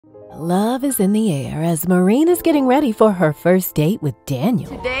Love is in the air as Maureen is getting ready for her first date with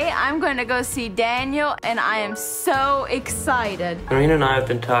Daniel. Today I'm going to go see Daniel and I am so excited. Maureen and I have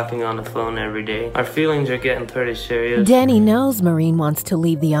been talking on the phone every day. Our feelings are getting pretty serious. Danny knows Maureen wants to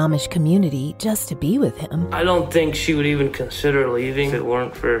leave the Amish community just to be with him. I don't think she would even consider leaving if it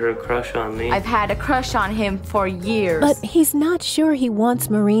weren't for her crush on me. I've had a crush on him for years. But he's not sure he wants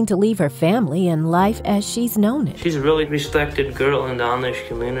Maureen to leave her family and life as she's known it. She's a really respected girl in the Amish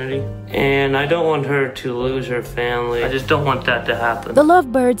community, and I don't want her to lose her family. I just don't want that to happen. The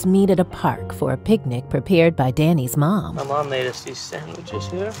lovebirds meet at a park for a picnic prepared by Danny's mom. My mom made us these sandwiches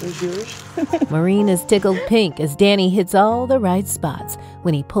here. Here's yours. Maureen is tickled pink as Danny hits all the right spots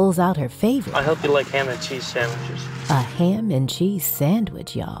when he pulls out her favorite. I hope you like ham and cheese sandwiches. A ham and cheese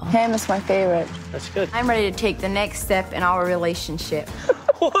sandwich, y'all. Ham is my favorite. That's good. I'm ready to take the next step in our relationship.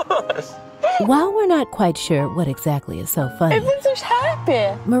 What? While we're not quite sure what exactly is so funny, Everyone's just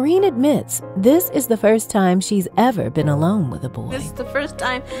happy. Maureen admits this is the first time she's ever been alone with a boy. This is the first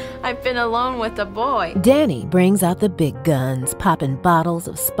time I've been alone with a boy. Danny brings out the big guns, popping bottles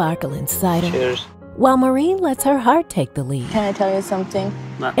of sparkling cider, Cheers. while Maureen lets her heart take the lead, Can I tell you something?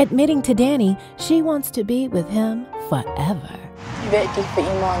 admitting to Danny she wants to be with him forever.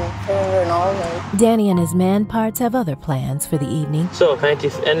 Danny and his man parts have other plans for the evening. So, kan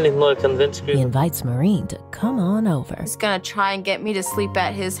jag äntligen nå convince He you? invites Maureen to come on over. He's gonna try and get me to sleep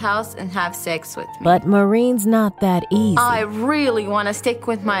at his house and have sex with me. But Maureen's not that easy. I really want to stick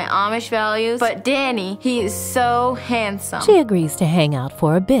with my Amish values, but Danny, he is so handsome. She agrees to hang out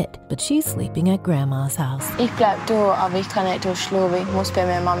for a bit, but she's sleeping at Grandma's house.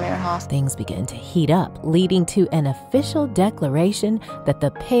 Things begin to heat up, leading to an official declaration that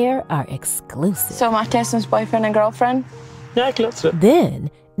the pair are exclusive. So Matthias's boyfriend and girlfriend? Ja, klart så. Then,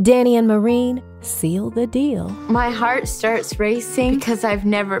 Danny and Maureen seal the deal My heart starts racing because I've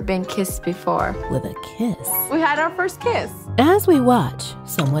never been kissed before. with a kiss. We had our first kiss. As we watch,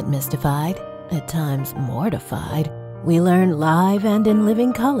 somewhat mystified, at times mortified, we learn live and in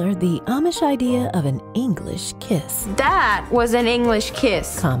living color the Amish idea of an English kiss. That was an English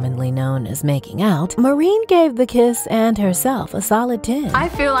kiss. Commonly known as making out, Maureen gave the kiss and herself a solid 10. I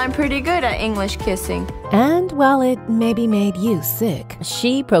feel I'm pretty good at English kissing. And while it maybe made you sick,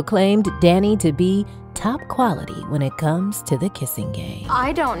 she proclaimed Danny to be top quality when it comes to the kissing game.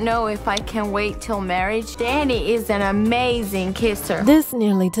 I don't know if I can wait till marriage. Danny is an amazing kisser. This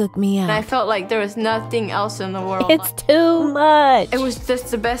nearly took me And I out. felt like there was nothing else in the world. It's too much. It was just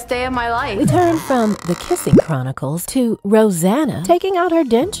the best day of my We life. turn from the kissing chronicles to Rosanna taking out her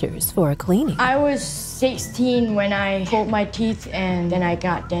dentures for a cleaning. I was 16 when I pulled my teeth and then I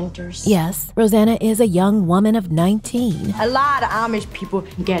got dentures. Yes, Rosanna is a young woman of 19. A lot of Amish people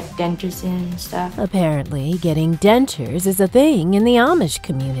get dentures in and stuff. Apparently, getting dentures is a thing in the Amish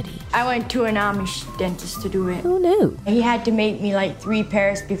community. I went to an Amish dentist to do it. Who knew? He had to make me like 3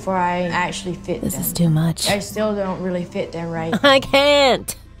 pairs before I actually fit This them. is too much. I still don't really fit them right. I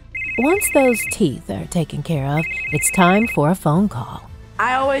can't. Once those teeth are taken care of, it's time for a phone call.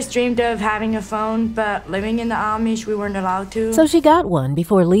 I always dreamed of having a phone, but living in the Amish, we weren't allowed to. So she got one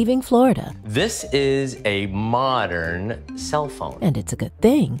before leaving Florida. This is a modern cell phone. And it's a good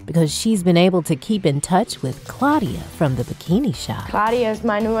thing, because she's been able to keep in touch with Claudia from the bikini shop. Claudia is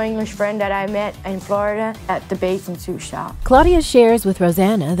my new English friend that I met in Florida at the bathing suit shop. Claudia shares with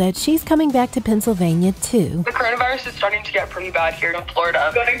Rosanna that she's coming back to Pennsylvania too. The coronavirus is starting to get pretty bad here in Florida.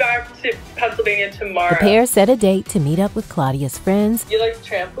 I'm going back to Pennsylvania tomorrow. The pair set a date to meet up with Claudia's friends You like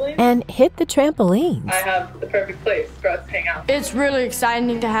trampoline? and hit the trampolines. I have the perfect place for us to hang out. It's really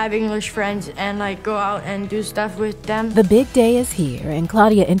exciting to have English friends and like go out and do stuff with them. The big day is here, and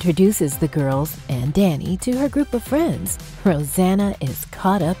Claudia introduces the girls and Danny to her group of friends. Rosanna is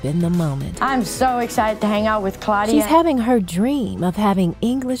caught up in the moment. I'm so excited to hang out with Claudia. She's having her dream of having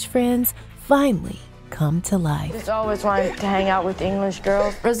English friends finally come to life. Just always wanted to hang out with English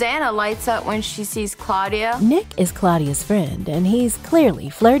girls. Rosanna lights up when she sees Claudia. Nick is Claudia's friend, and he's clearly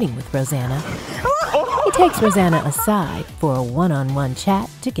flirting with Rosanna. He takes Rosanna aside for a one-on-one chat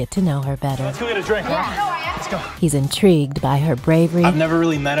to get to know her better. Let's go get a drink, huh? Let's go. He's intrigued by her bravery I've never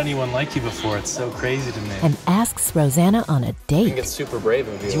really met anyone like you before. It's so crazy to me. and asks Rosanna on a I think date. it's super brave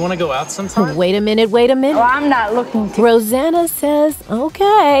of Do you. you want to go out sometime? Wait a minute, wait a minute. Well, I'm not looking to. Rosanna says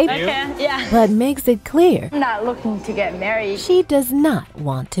okay, Yeah. but makes it clear I'm not looking to get married. she does not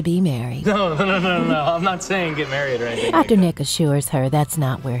want to be married. No. I'm not saying get married or anything. After Nick assures her that's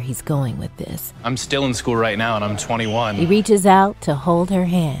not where he's going with this, I'm still in school right now and I'm 21. he reaches out to hold her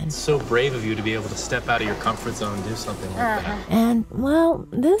hand. It's so brave of you to be able to step out of your comfort zone and do something like that. And, well,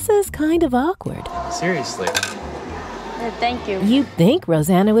 this is kind of awkward. Seriously. Thank you. You'd think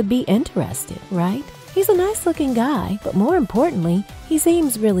Rosanna would be interested, right? He's a nice-looking guy, but more importantly, he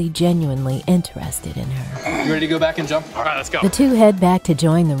seems really genuinely interested in her. You ready to go back and jump? All right, let's go. The two head back to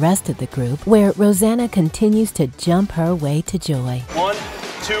join the rest of the group, where Rosanna continues to jump her way to joy. 1,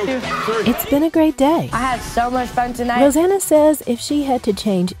 2, 3. It's been a great day. I had so much fun tonight. Rosanna says if she had to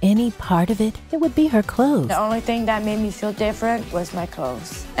change any part of it, it would be her clothes. The only thing that made me feel different was my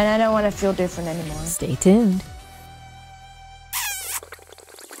clothes. And I don't want to feel different anymore. Stay tuned.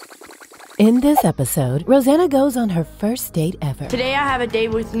 In this episode, Rosanna goes on her first date ever. Today I have a date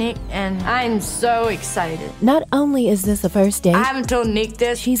with Nick, and I'm so excited. Not only is this a first date, I haven't told Nick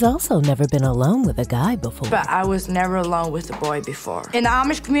this, she's also never been alone with a guy before. but I was never alone with a boy before. In the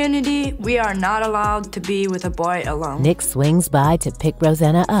Amish community, we are not allowed to be with a boy alone. Nick swings by to pick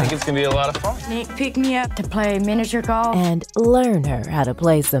Rosanna I up think it's gonna be a lot of fun. Nick picked me up to play miniature golf. and learn her how to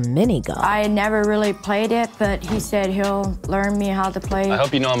play some mini golf. I never really played it, but he said he'll learn me how to play. I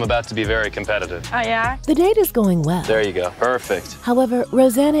hope you know I'm about to be very competitive. Oh, yeah? The date is going well. There you go. Perfect. However,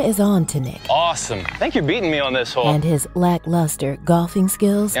 Rosanna is on to Nick Awesome. I think you're beating me on this hole. and his lackluster golfing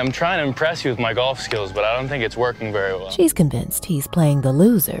skills. I'm trying to impress you with my golf skills, but I don't think it's working very well. She's convinced he's playing the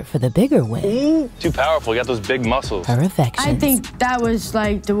loser for the bigger win. Too powerful. You got those big muscles. Her affections. I think that was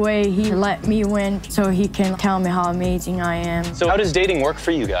like the way he let me win so he can tell me how amazing I am. So how does dating work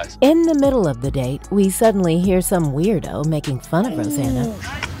for you guys? In the middle of the date, we suddenly hear some weirdo making fun of Rosanna,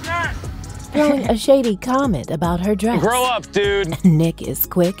 throwing a shady comment about her dress. Grow up, dude. Nick is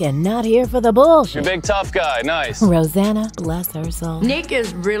quick and not here for the You're a bullshit. big tough guy. Nice. Rosanna, bless her soul, Nick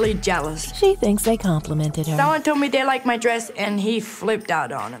is really jealous. she thinks they complimented her. Someone told me they liked my dress and he flipped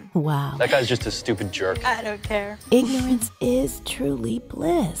out on him. Wow. That guy's just a stupid jerk. I don't care. Ignorance is truly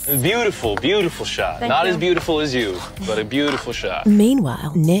bliss. Beautiful, beautiful shot. Not as beautiful as you, but a beautiful shot.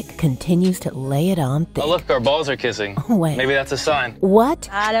 Meanwhile, Nick continues to lay it on thick. Oh, look, our balls are kissing. Wait. Maybe that's a sign. What?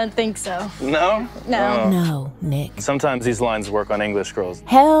 I don't think so. No? No. No, Nick. Sometimes these lines work on English girls.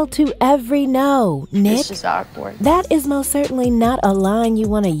 Hell to every no, Nick. It's just awkward. That is most certainly not a line you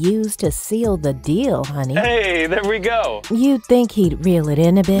want to use to seal the deal, honey. Hey, there we go. You'd think he'd reel it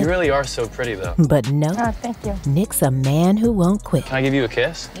in a You bit, really are so pretty, though. but no. Oh, thank you. Nick's a man who won't quit. Can I give you a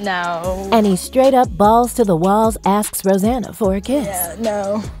kiss? No. And he straight up balls to the walls asks Rosanna for a kiss.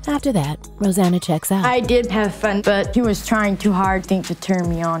 No. After that, Rosanna checks out. I did have fun, but he was trying too hard, think to turn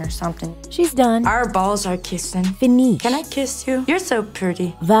me on or something. She's done. Our balls are kissing. Finish. Can I kiss you? You're so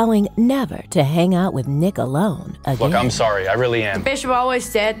pretty. Vowing never to hang out with Nick alone again. Look, I'm sorry. I really am. Bishop always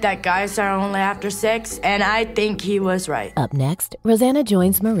said that guys are only after sex, and I think he was right. Up next, Rosanna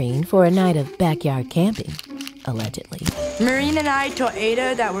joins Maureen for a night of backyard camping, allegedly. Maureen and I told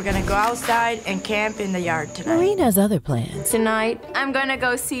Ada that we're gonna go outside and camp in the yard tonight. Maureen has other plans. Tonight, I'm gonna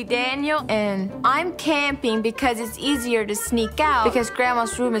go see Daniel, and I'm camping because it's easier to sneak out because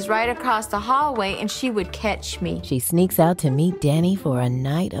Grandma's room is right across the hallway and she would catch me. She sneaks out to meet Danny for a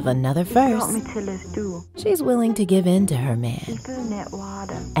night of another first. She's willing to give in to her man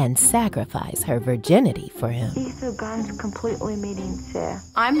and sacrifice her virginity for him.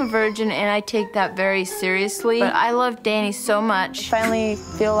 I'm a virgin and I take that very seriously, but I love Danny so much. Finally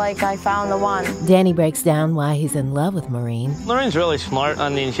feel like I found the one. Danny breaks down why he's in love with Maureen, Maureen's really smart. I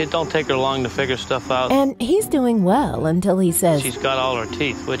mean, it don't take her long to figure stuff out. and he's doing well until he says, She's got all her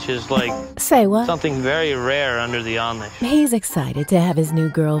teeth, which is like say what? something very rare under the Amish. He's excited to have his new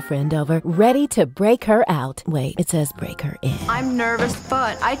girlfriend over, ready to break her out. Wait, it says break her in. I'm nervous,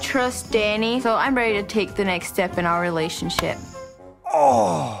 but I trust Danny, so I'm ready to take the next step in our relationship.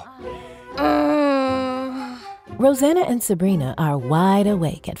 Rosanna and Sabrina are wide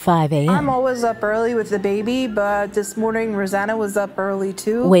awake at 5 a.m. I'm always up early with the baby, but this morning Rosanna was up early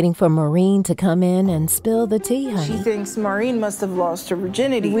too. waiting for Maureen to come in and spill the tea, She honey. thinks Maureen must have lost her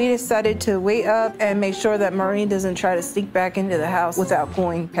virginity. We decided to wait up and make sure that Maureen doesn't try to sneak back into the house without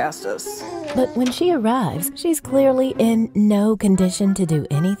going past us. But when she arrives, she's clearly in no condition to do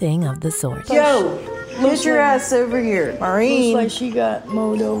anything of the sort. Yo, get your ass over here. Maureen. Looks like she got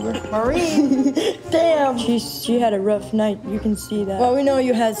mowed over. Maureen. Damn. She had a rough night. You can see that. Well, we know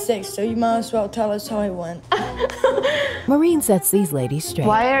you had sex, so you might as well tell us how it went. Maureen sets these ladies straight,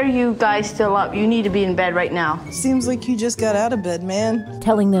 Why are you guys still up? You need to be in bed right now. Seems like you just got out of bed, man.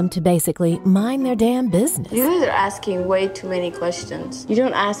 telling them to basically mind their damn business. You guys are asking way too many questions. You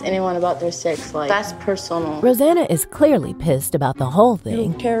don't ask anyone about their sex life. That's personal. Rosanna is clearly pissed about the whole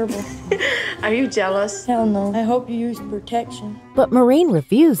thing. Terrible. Are you jealous? Hell no. I hope you use protection. But Maureen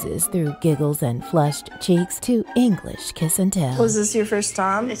refuses, through giggles and flushed cheeks, to English kiss and tell. Was this your first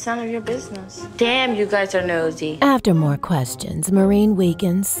time? It's none of your business. Damn, you guys are nosy. After more questions, Maureen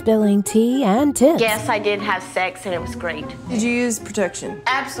weakens, spilling tea and tips. Yes, I did have sex and it was great. Did you use protection?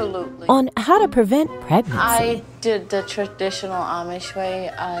 Absolutely. On how to prevent pregnancy. I did the traditional Amish way.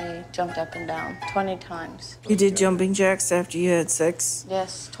 I jumped up and down 20 times. You did jumping jacks after you had sex?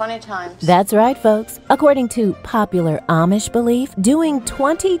 Yes, 20 times. That's right, folks. According to popular Amish belief, doing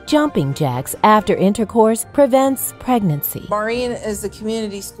 20 jumping jacks after intercourse prevents pregnancy. Maureen is the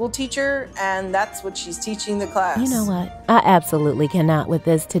community school teacher, and that's what she's teaching the class. You know what? I absolutely cannot with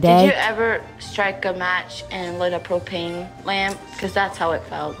this today. Did you ever strike a match and lit a propane lamp? Because that's how it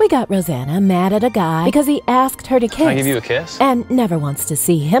felt. We got Rosanna mad at a guy because he asked her to kiss. Can I give you a kiss? And never wants to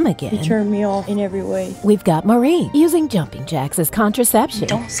see him again. You turned me off in every way. We've got Maureen using jumping jacks as contraception.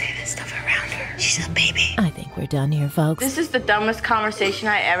 Don't say this stuff around her. She's a baby. I think we're done here, folks. This is the dumbest conversation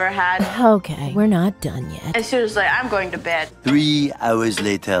I ever had. Okay, we're not done yet. As soon as I'm going to bed. 3 hours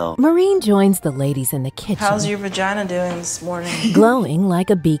later. Maureen joins the ladies in the kitchen. How's your vagina doing this morning? Glowing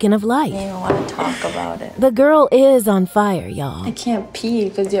like a beacon of light. I don't want to talk about it. The girl is on fire, y'all. I can't pee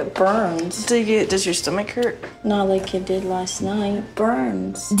because it burns. Does your stomach hurt? Not like it did last night. It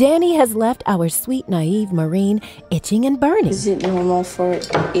burns. Danny has left our sweet, naive Maureen itching and burning. Is it normal for it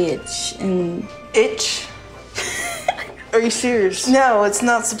to itch and... Itch? Are you serious? No, it's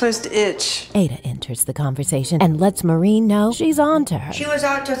not supposed to itch. Ada enters the conversation and lets Maureen know she's on to her. She was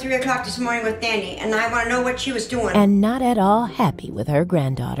out till 3 o'clock this morning with Danny, and I want to know what she was doing. And not at all happy with her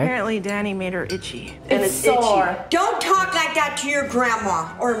granddaughter. Apparently, Danny made her itchy. And it's sore. Itchy. Don't talk like that to your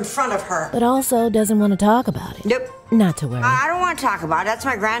grandma or in front of her. But also doesn't want to talk about it. Nope. Not to worry. I don't want to talk about it. That's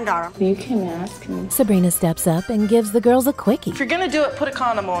my granddaughter. You can ask me. Sabrina steps up and gives the girls a quickie. If you're gonna do it, put a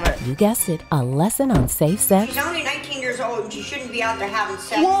condom on it. You guessed it, a lesson on safe sex. She's only 19 years old and she shouldn't be out there having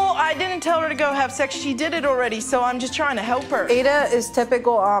sex. Well, I didn't tell her to go have sex. She did it already, so I'm just trying to help her. Ada is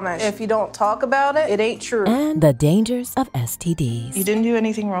typical Amish. If you don't talk about it, it ain't true. And the dangers of STDs. You didn't do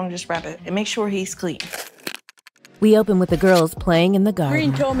anything wrong, just wrap it. And make sure he's clean. We open with the girls playing in the garden.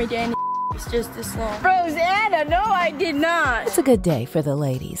 Green told me Danny it's just this long. Rosanna, no, I did not. It's a good day for the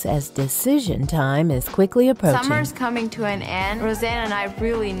ladies as decision time is quickly approaching. Summer's coming to an end. Rosanna and I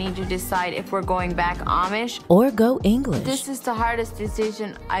really need to decide if we're going back Amish or go English. This is the hardest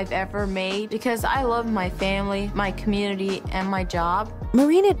decision I've ever made because I love my family, my community, and my job.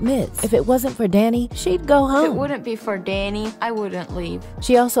 Maureen admits if it wasn't for Danny, she'd go home. If it wouldn't be for Danny, I wouldn't leave.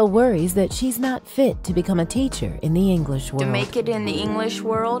 She also worries that she's not fit to become a teacher in the English world. To make it in the English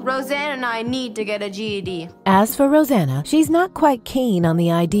world, Rosanna and I need to get a GED. As for Rosanna, she's not quite keen on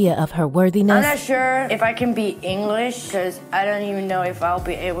the idea of her worthiness. I'm not sure if I can be English because I don't even know if I'll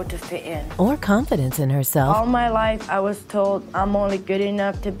be able to fit in. Or confidence in herself. All my life I was told I'm only good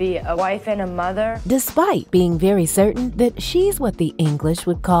enough to be a wife and a mother. Despite being very certain that she's what the English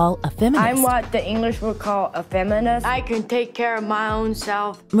would call a feminist. I'm what the English would call a feminist. I can take care of my own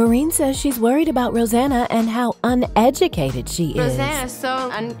self. Maureen says she's worried about Rosanna and how uneducated she is. Rosanna's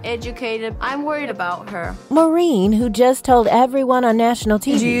so uneducated. I'm worried about her. Maureen, who just told everyone on national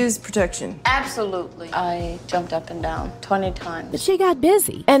TV. Did you use protection? Absolutely. I jumped up and down 20 times. But she got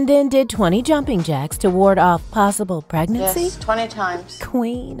busy and then did 20 jumping jacks to ward off possible pregnancy. Yes, 20 times.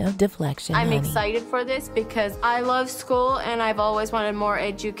 Queen of deflection, I'm honey. excited for this because I love school and I've always wanted more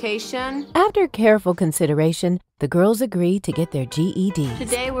education. After careful consideration, the girls agree to get their GEDs.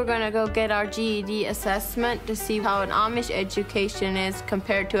 Today we're going to go get our GED assessment to see how an Amish education is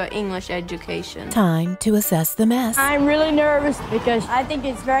compared to an English education. Time to assess the mess. I'm really nervous because I think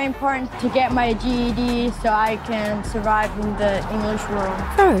it's very important to get my GED so I can survive in the English world.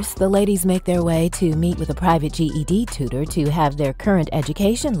 First, the ladies make their way to meet with a private GED tutor to have their current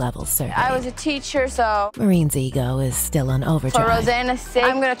education levels surveyed. I was a teacher, so Maureen's ego is still on overdrive. for Rosanna's sake,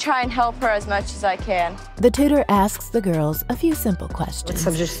 I'm going to try and help her as much as I can. The tutor asks the girls a few simple questions. What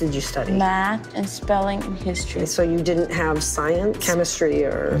subjects did you study? Math and spelling and history. So you didn't have science, chemistry,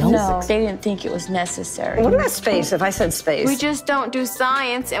 or No, physics? they didn't think it was necessary. What about space, if I said space? We just don't do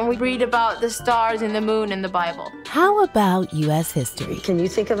science, and we read about the stars and the moon in the Bible. How about U.S. history? Can you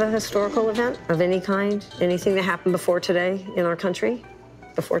think of a historical event of any kind? Anything that happened before today in our country?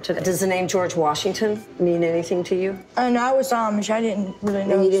 Before today. Does the name George Washington mean anything to you? And I was Amish. I didn't really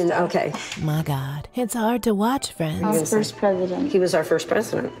know. You didn't? Okay. My God, it's hard to watch, friends. Our first president. He was our first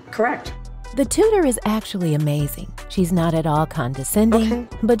president. Correct. The tutor is actually amazing. She's not at all condescending,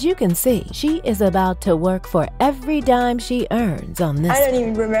 but you can see she is about to work for every dime she earns on this. I don't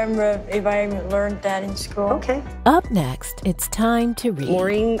even remember if I even learned that in school. Okay. Up next, it's time to read.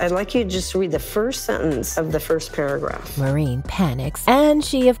 Maureen, I'd like you just to read the first sentence of the first paragraph. Maureen panics, and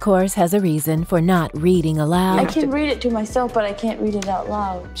she, of course, has a reason for not reading aloud. I can read it to myself, but I can't read it out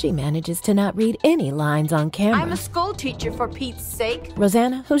loud. She manages to not read any lines on camera. I'm a school teacher, for Pete's sake.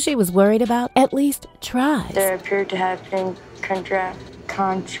 Rosanna, who she was worried about, at least tries. There appear to have been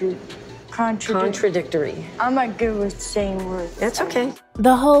contradictory. I'm not good with saying words. That's okay.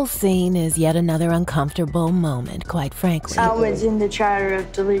 The whole scene is yet another uncomfortable moment, quite frankly. I was in the charter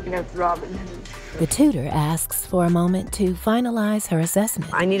of the Legion of Robin Hood. The tutor asks for a moment to finalize her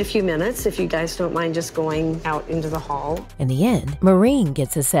assessment. I need a few minutes if you guys don't mind just going out into the hall. In the end, Maureen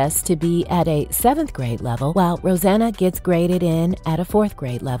gets assessed to be at a 7th grade level, while Rosanna gets graded in at a 4th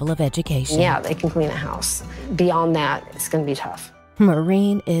grade level of education. Yeah, they can clean a house. Beyond that, it's going to be tough.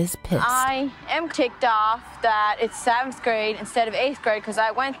 Maureen is pissed. I am ticked off that it's 7th grade instead of 8th grade because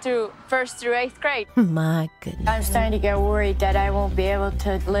I went through 1st through 8th grade. My goodness. I'm starting to get worried that I won't be able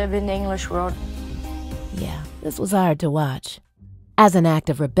to live in the English world. Yeah, this was hard to watch. As an act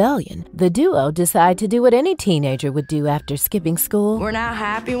of rebellion, the duo decide to do what any teenager would do after skipping school. We're not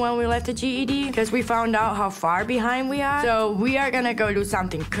happy when we left the GED because we found out how far behind we are. So we are gonna go do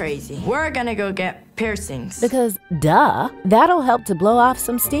something crazy. We're gonna go get piercings. Because, duh, that'll help to blow off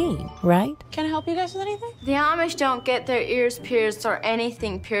some steam, right? Can I help you guys with anything? The Amish don't get their ears pierced or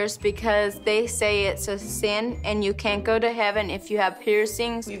anything pierced because they say it's a sin and you can't go to heaven if you have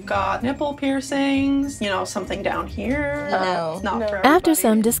piercings. We've got nipple piercings, you know, something down here. No. Not for everybody. After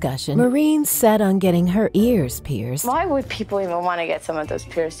some discussion, Maureen's set on getting her ears pierced. Why would people even want to get some of those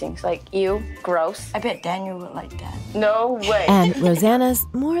piercings? Like, ew, gross. I bet Daniel would like that. No way. And Rosanna's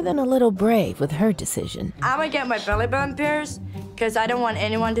more than a little brave with her decision. I'm gonna get my belly button pierced because I don't want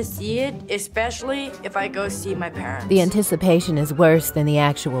anyone to see it, especially if I go see my parents. The anticipation is worse than the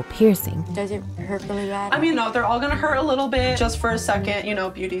actual piercing. Does it hurt really bad? I mean, no, they're all gonna hurt a little bit just for a second, you know,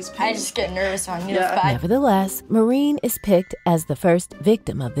 beauty's pain. I just get nervous on you. Yeah. Nevertheless, Maureen is picked as the first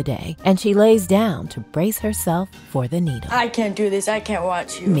victim of the day, and she lays down to brace herself for the needle. I can't do this. I can't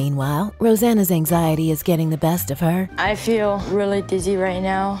watch you. Meanwhile, Rosanna's anxiety is getting the best of her. I feel really dizzy right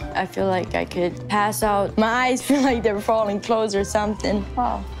now. I feel like I could pass out. My eyes feel like they're falling closed or something.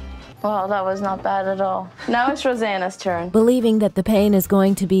 Wow. Well, that was not bad at all. Now it's Rosanna's turn. Believing that the pain is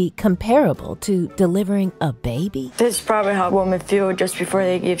going to be comparable to delivering a baby. This is probably how women feel just before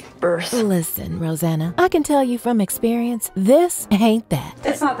they give birth. Listen, Rosanna, I can tell you from experience, this ain't that.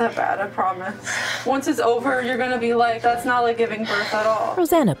 It's not that bad, I promise. Once it's over, you're gonna be like, that's not like giving birth at all.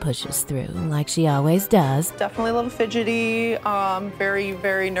 Rosanna pushes through like she always does. Definitely a little fidgety, very,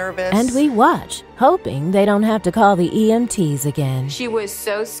 very nervous. And we watch, hoping they don't have to call the EMTs again. She was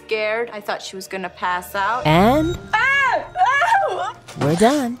so scared. I thought she was gonna pass out. And we're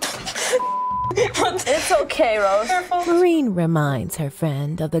done. It's okay, Rose. Maureen reminds her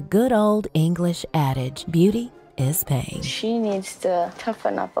friend of the good old English adage, beauty is pain. She needs to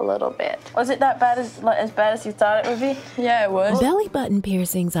toughen up a little bit. Was it that bad as bad as you thought it would be? Yeah, it was. Belly button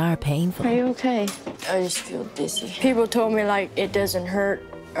piercings are painful. Are you okay? I just feel dizzy. People told me like it doesn't hurt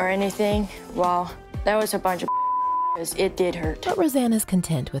or anything. Well, that was a bunch of because it did hurt. But Rosanna's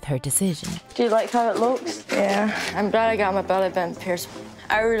content with her decision. Do you like how it looks? Yeah. I'm glad I got my belly button pierced.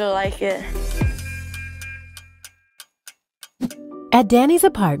 I really like it. At Danny's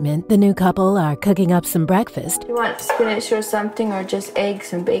apartment, the new couple are cooking up some breakfast. You want spinach or something, or just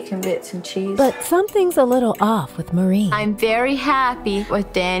eggs and bacon bits and cheese? But something's a little off with Maureen. I'm very happy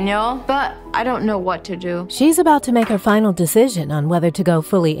with Daniel, but I don't know what to do. She's about to make her final decision on whether to go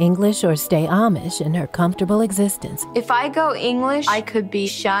fully English or stay Amish in her comfortable existence. If I go English, I could be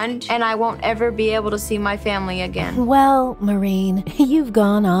shunned, and I won't ever be able to see my family again. Well, Maureen, you've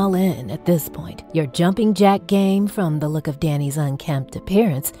gone all in at this point. Your jumping jack game, from the look of Danny's unkempt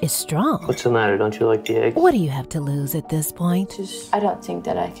appearance, is strong. What's the matter? Don't you like the eggs? What do you have to lose at this point? I don't think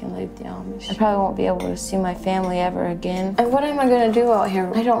that I can leave the Amish. I probably won't be able to see my family ever again. And what am I going to do out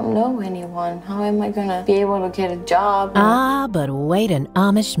here? I don't know anyone. How am I going to be able to get a job? Ah, but wait an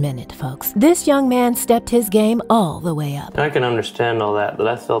Amish minute, folks. This young man stepped his game all the way up. I can understand all that, but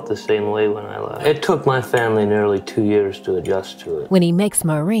I felt the same way when I left. It took my family nearly 2 years to adjust to it. When he makes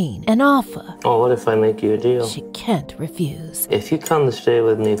Maureen an offer, Oh, what if I make you a deal? she can't refuse. If If you come to stay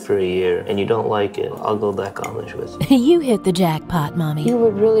with me for a year and you don't like it, I'll go back Amish with you. You hit the jackpot, Mommy. You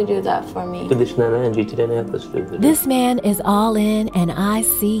would really do that for me. This man is all in, and I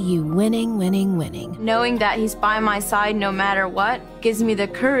see you winning, winning, winning. Knowing that he's by my side no matter what gives me the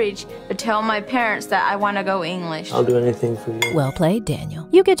courage to tell my parents that I want to go English. I'll do anything for you. Well played, Daniel.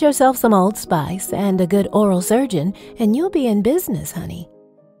 You get yourself some Old Spice and a good oral surgeon, and you'll be in business, honey.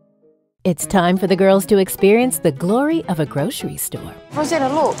 It's time for the girls to experience the glory of a grocery store.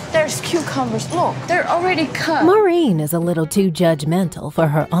 Rosanna, look, there's cucumbers. Look, they're already cut. Maureen is a little too judgmental for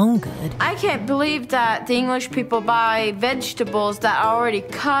her own good. I can't believe that the English people buy vegetables that are already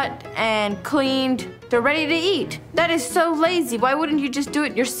cut and cleaned. They're ready to eat. That is so lazy. Why wouldn't you just do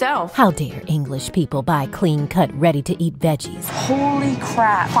it yourself? How dare English people buy clean-cut, ready-to-eat veggies? Holy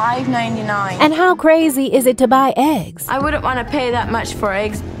crap, $5.99. And how crazy is it to buy eggs? I wouldn't want to pay that much for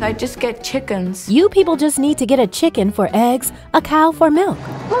eggs. I'd just get chickens. You people just need to get a chicken for eggs, a cow for milk.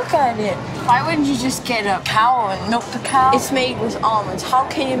 Look at it. Why wouldn't you just get a cow and milk the cow? It's made with almonds. How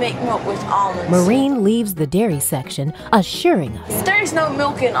can you make milk with almonds? Maureen leaves the dairy section, assuring us. There's no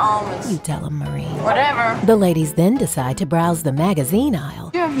milk in almonds. You tell him, Maureen. Whatever. The ladies then decide to browse the magazine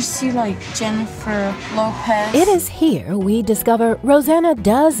aisle. You ever see, like, Jennifer Lopez? It is here we discover Rosanna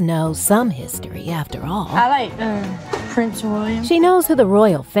does know some history, after all. I like Prince William. She knows who the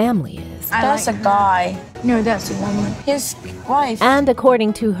royal family is. That's a guy. No, that's a woman. His wife. And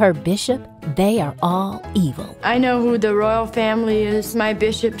according to her bishop, they are all evil. I know who the royal family is. My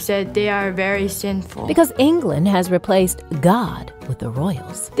bishop said they are very sinful. Because England has replaced God with the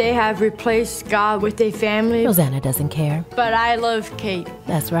royals. They have replaced God with a family. Rosanna doesn't care. But I love Kate.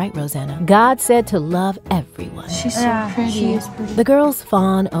 That's right, Rosanna. God said to love everyone. She's so pretty. She is pretty. The girls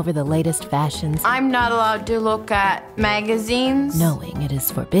fawn over the latest fashions. I'm not allowed to look at magazines. Knowing it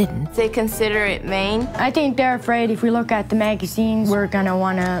is forbidden. They consider it mean. I think they're afraid if we look at the magazines, we're gonna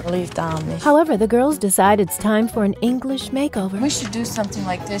wanna leave the Amish. However, the girls decide it's time for an English makeover. We should do something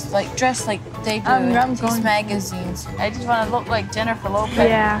like this, like dress like they do I'm in these magazines. I just want to look like Jennifer Lopez.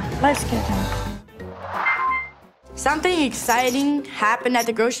 Yeah, let's get them. Something exciting happened at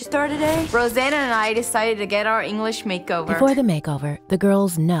the grocery store today. Rosanna and I decided to get our English makeover. Before the makeover, the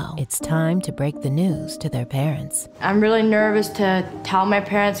girls know it's time to break the news to their parents. I'm really nervous to tell my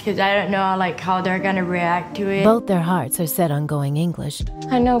parents because I don't know like how they're gonna react to it. Both their hearts are set on going English.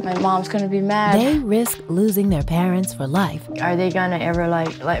 I know my mom's gonna be mad. They risk losing their parents for life. Are they gonna ever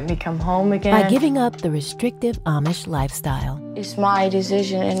like let me come home again? By giving up the restrictive Amish lifestyle. It's my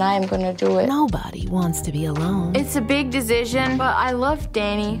decision and I am gonna do it. Nobody wants to be alone. It's a big decision, but I love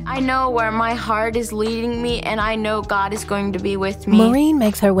Danny. I know where my heart is leading me, and I know God is going to be with me. Maureen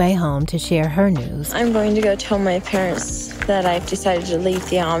makes her way home to share her news. I'm going to go tell my parents that I've decided to leave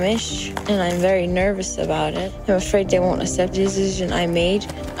the Amish, and I'm very nervous about it. I'm afraid they won't accept the decision I made.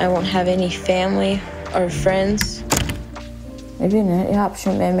 I won't have any family or friends. Her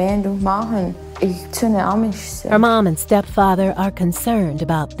mom and stepfather are concerned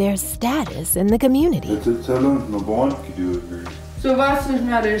about their status in the community.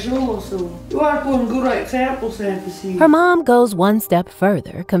 Her mom goes one step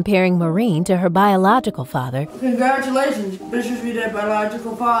further, comparing Maureen to her biological father. Congratulations, Bishop, your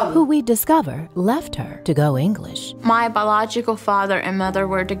biological father. Who we discover left her to go English. My biological father and mother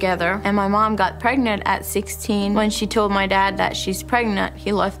were together, and my mom got pregnant at 16. When she told my dad that she's pregnant,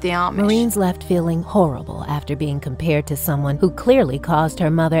 he left the Amish. Maureen's left feeling horrible after being compared to someone who clearly caused her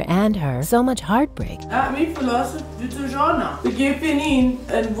mother and her so much heartbreak.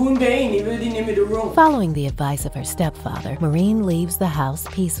 Following the advice of her stepfather, Maureen leaves the house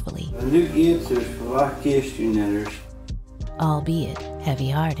peacefully, albeit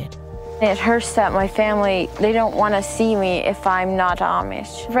heavy-hearted. It hurts that my family, they don't want to see me if I'm not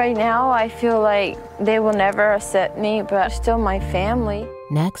Amish. Right now, I feel like they will never accept me, but still my family.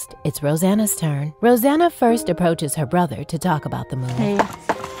 Next, it's Rosanna's turn. Rosanna first approaches her brother to talk about the move. Hey.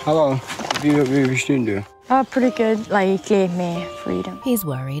 Hello. What do you do? Oh, pretty good. Like, it gave me freedom. He's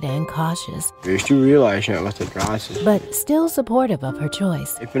worried and cautious, but still supportive of her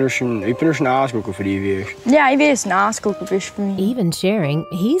choice. Yeah, I vet en aanskokelbus for me. Even sharing,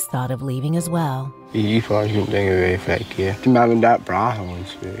 he's thought of leaving as well. He's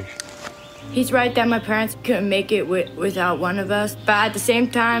right that my parents couldn't make it without one of us. But at the same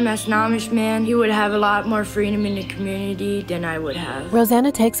time, as an Amish man, he would have a lot more freedom in the community than I would have.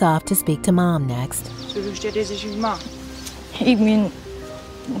 Rosanna takes off to speak to Mom next.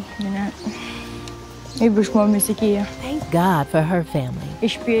 Thank God for her family.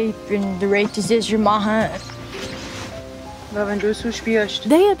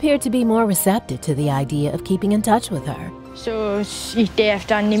 They appear to be more receptive to the idea of keeping in touch with her. Så gick det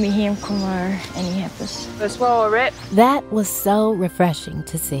efter när min hem kommer and he helped us. That was so refreshing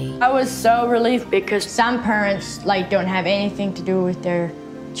to see. I was so relieved because some parents don't have anything to do with their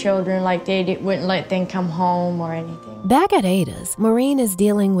children, they wouldn't let them come home or anything. Back at Ada's, Maureen is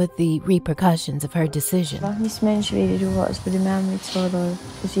dealing with the repercussions of her decision.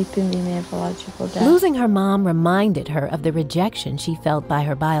 Losing her mom reminded her of the rejection she felt by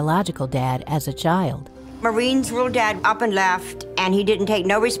her biological dad as a child. Maureen's real dad up and left, and he didn't take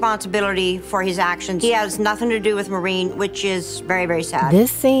no responsibility for his actions. He has nothing to do with Maureen, which is very, very sad. This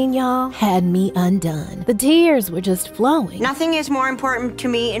scene, y'all, had me undone. The tears were just flowing. Nothing is more important to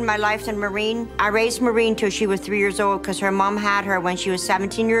me in my life than Maureen. I raised Maureen till she was 3 years old because her mom had her when she was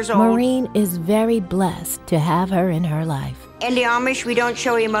 17 years old. Maureen is very blessed to have her in her life. In the Amish, we don't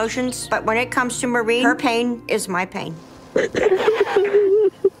show emotions, but when it comes to Maureen, her pain is my pain.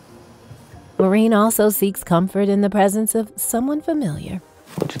 Maureen also seeks comfort in the presence of someone familiar.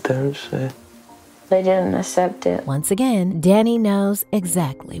 What'd your therapist say? They didn't accept it. Once again, Danny knows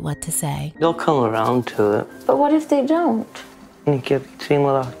exactly what to say. They'll come around to it. But what if they don't? Ni sin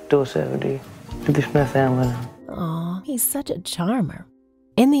vad då säger du? Det blir med familjen. Aw, he's such a charmer.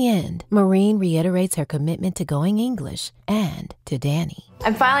 In the end, Maureen reiterates her commitment to going English and to Danny.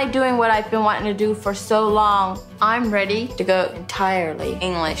 I'm finally doing what I've been wanting to do for so long. I'm ready to go entirely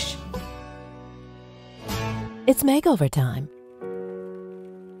English. It's makeover time.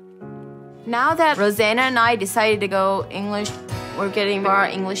 Now that Rosanna and I decided to go English, we're getting our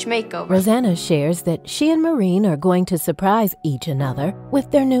English makeover. Rosanna shares that she and Maureen are going to surprise each another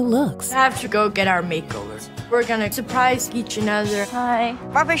with their new looks. I have to go get our makeovers. We're gonna surprise each another. Hi.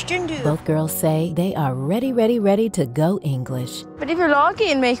 Both girls say they are ready to go English. But if you're lager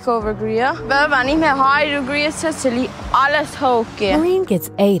en makeover, Gria, behöver man inte ha i Gria så till alles hoke. Maureen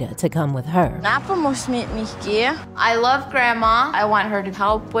gets Ada to come with her. Napa måste mit mich gehen. I love Grandma. I want her to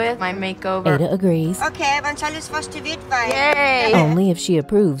help with my makeover. Ada agrees. Okay, wenn's alles was du wird, weil... Yay! Only if she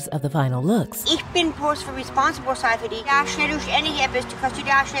approves of the final looks. Ich bin post for responsible side for die. Ja, schnell durch eine hier bist, because du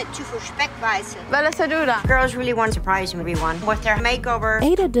da schnell zu viel Speck weißen. Welches du da? Girls really want to surprise everyone with their makeover.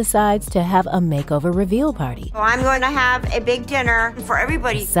 Ada decides to have a makeover reveal party. So I'm going to have a big dinner for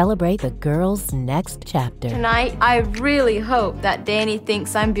everybody. To celebrate the girls' next chapter. Tonight, I really hope that Danny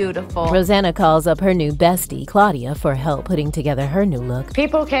thinks I'm beautiful. Rosanna calls up her new bestie, Claudia, for help putting together her new look.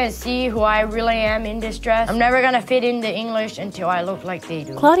 People can't see who I really am in this dress. I'm never gonna fit into English until I look like they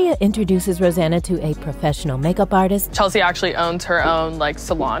do. Claudia introduces Rosanna to a professional makeup artist. Chelsea actually owns her own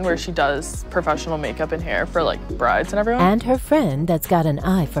salon where she does professional makeup and hair for brides and everyone. And her friend that's got an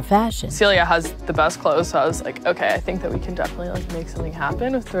eye for fashion. Celia has the best clothes, so I was like, okay, I think that we can definitely make something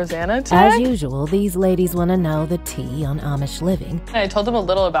happen with Rosanna today. As usual, these ladies want to know the tea on Amish living. I told them a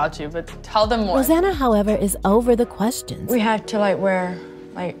little about you, but tell them more. Rosanna, however, is over the questions. We have to wear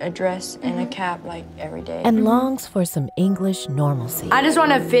a dress and a cap every day. And longs for some English normalcy. I just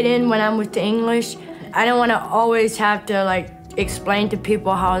want to fit in when I'm with the English. I don't want to always have to explain to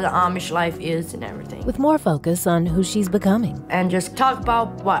people how the Amish life is and everything. With more focus on who she's becoming. And just talk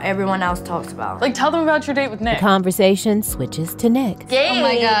about what everyone else talks about. Tell them about your date with Nick. The conversation switches to Nick. Yay. Oh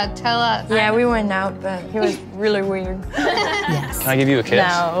my God, tell us. Yeah, we went out, but he was really weird. Yes. Can I give you a kiss?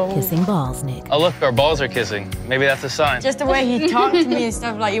 No. Kissing balls, Nick. Oh, look, our balls are kissing. Maybe that's a sign. Just the way he talked to me and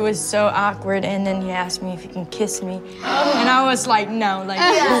stuff, it was so awkward. And then he asked me if he can kiss me. And I was like, no.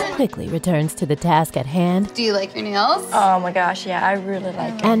 But quickly returns to the task at hand. Do you like your nails? Oh my gosh, yeah, I really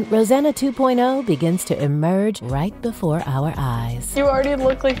like it. And Rosanna 2.0 begins to emerge right before our eyes. You already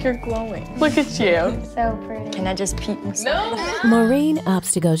look like you're glowing. Look at you. So pretty. Can I just peek myself? No. Maureen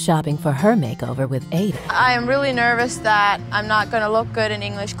opts to go shopping for her makeover with Ada. I am really nervous that I'm not going to look good in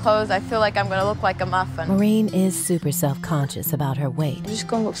English clothes. I feel like I'm going to look like a muffin. Maureen is super self-conscious about her weight. I'm just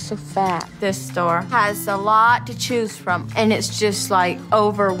going to look so fat. This store has a lot to choose from, and it's just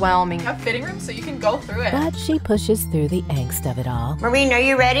overwhelming. You have fitting rooms so you can go through it. But she pushes through the angst of it all. Maureen, are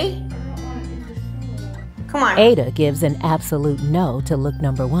you ready? Come on. Ada gives an absolute no to look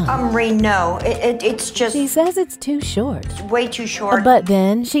number one. Maureen, no. It's just... She says it's too short. It's way too short. But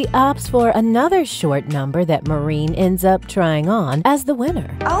then she opts for another short number that Maureen ends up trying on as the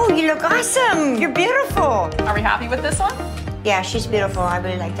winner. Oh, you look awesome. You're beautiful. Are we happy with this one? Yeah, she's beautiful. I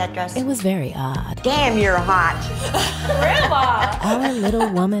really like that dress. It was very odd. Damn, you're hot. Grandma! Our little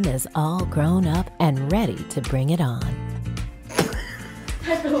woman is all grown up and ready to bring it on.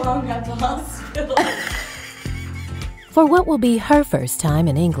 I belong at the hospital. For what will be her first time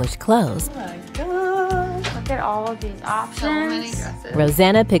in English clothes, Oh my God. Look at all of these options. So many dresses.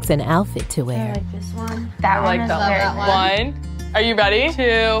 Rosanna picks an outfit to wear. I like this one. I like that one. Are you ready?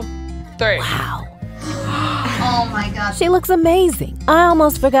 2, 3. Wow. Oh Oh my God. She looks amazing. I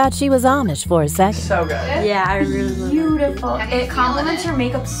almost forgot she was Amish for a second. So good. Yeah, I really love it. Beautiful. It complements your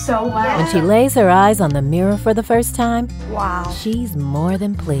makeup so well. When she lays her eyes on the mirror for the first time, Wow. she's more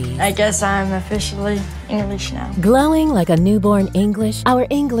than pleased. I guess I'm officially English now. Glowing like a newborn English, our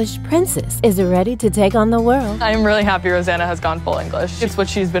English princess is ready to take on the world. I'm really happy Rosanna has gone full English. It's what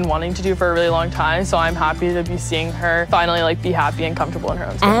she's been wanting to do for a really long time, so I'm happy to be seeing her finally be happy and comfortable in her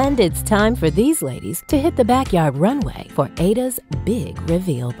own skin. And it's time for these ladies to hit the backyard runway for Ada's big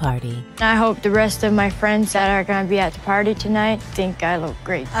reveal party. I hope the rest of my friends that are going to be at the party tonight think I look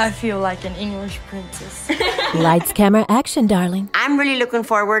great. I feel like an English princess. Lights, camera, action, darling. I'm really looking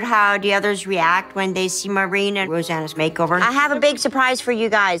forward how the others react when they see Maureen and Rosanna's makeover. I have a big surprise for you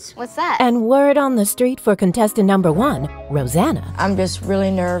guys. What's that? And word on the street for contestant number 1, Rosanna, I'm just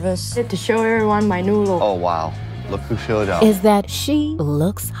really nervous to show everyone my new look. Oh, wow. Look who showed up. is that she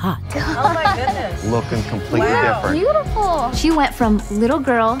looks hot. Oh my goodness. Looking completely different. Beautiful. She went from little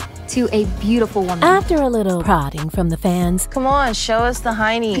girl to a beautiful woman. After a little prodding from the fans, Come on, show us the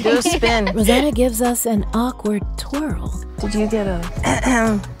hiney. Do a spin. Rosanna gives us an awkward twirl. Did you get a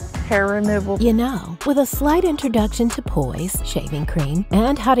hair removal? You know, with a slight introduction to poise, shaving cream,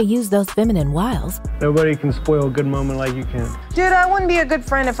 and how to use those feminine wiles, Nobody can spoil a good moment like you can. Dude, I wouldn't be a good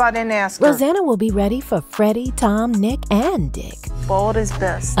friend if I didn't ask her. Rosanna will be ready for Freddie, Tom, Nick, and Dick. Bold is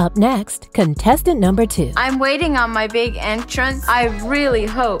best. Up next, contestant number 2. I'm waiting on my big entrance. I really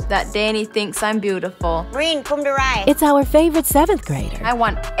hope that Danny thinks I'm beautiful. Maureen, come to ride. It's our favorite 7th grader. I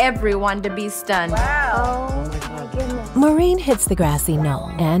want everyone to be stunned. Maureen hits the grassy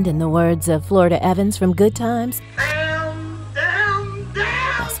knoll, and in the words of Florida Evans from Good Times,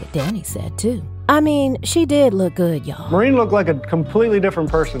 that's what Danny said too. I mean, she did look good, y'all. Maureen looked like a completely different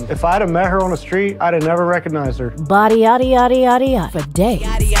person. If I'd have met her on the street, I'd have never recognized her. Body yada yada yada yada for days.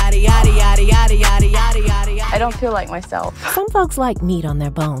 I don't feel like myself. Some folks like meat on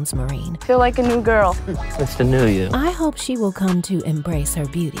their bones, Maureen. I feel like a new girl. It's the new you. I hope she will come to embrace her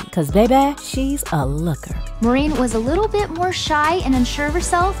beauty, cause baby, she's a looker. Maureen was a little bit more shy and unsure of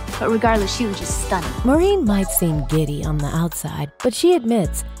herself, but regardless, she was just stunning. Maureen might seem giddy on the outside, but she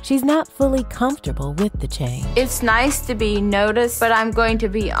admits she's not fully comfortable with the change. It's nice to be noticed, but I'm going to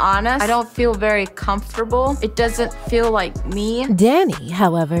be honest, I don't feel very comfortable. It doesn't feel like me. Danny,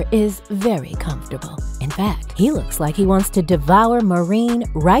 however, is very comfortable. In fact, he looks like he wants to devour Maureen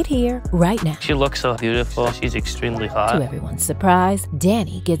right here, right now. She looks so beautiful. She's extremely hot. To everyone's surprise,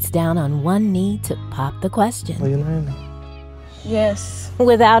 Danny gets down on one knee to pop the question. Will you marry me? Yes.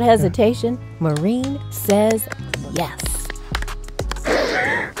 Without hesitation, Maureen says yes.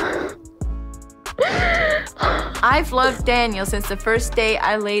 I've loved Daniel since the first day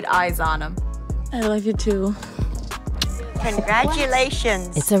I laid eyes on him. I love you too.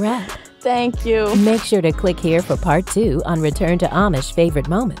 Congratulations. It's a wrap. Thank you. Make sure to click here for part 2 on Return to Amish Favorite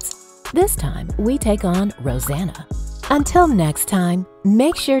Moments. This time, we take on Rosanna. Until next time,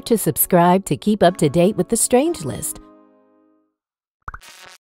 make sure to subscribe to keep up to date with the Strange List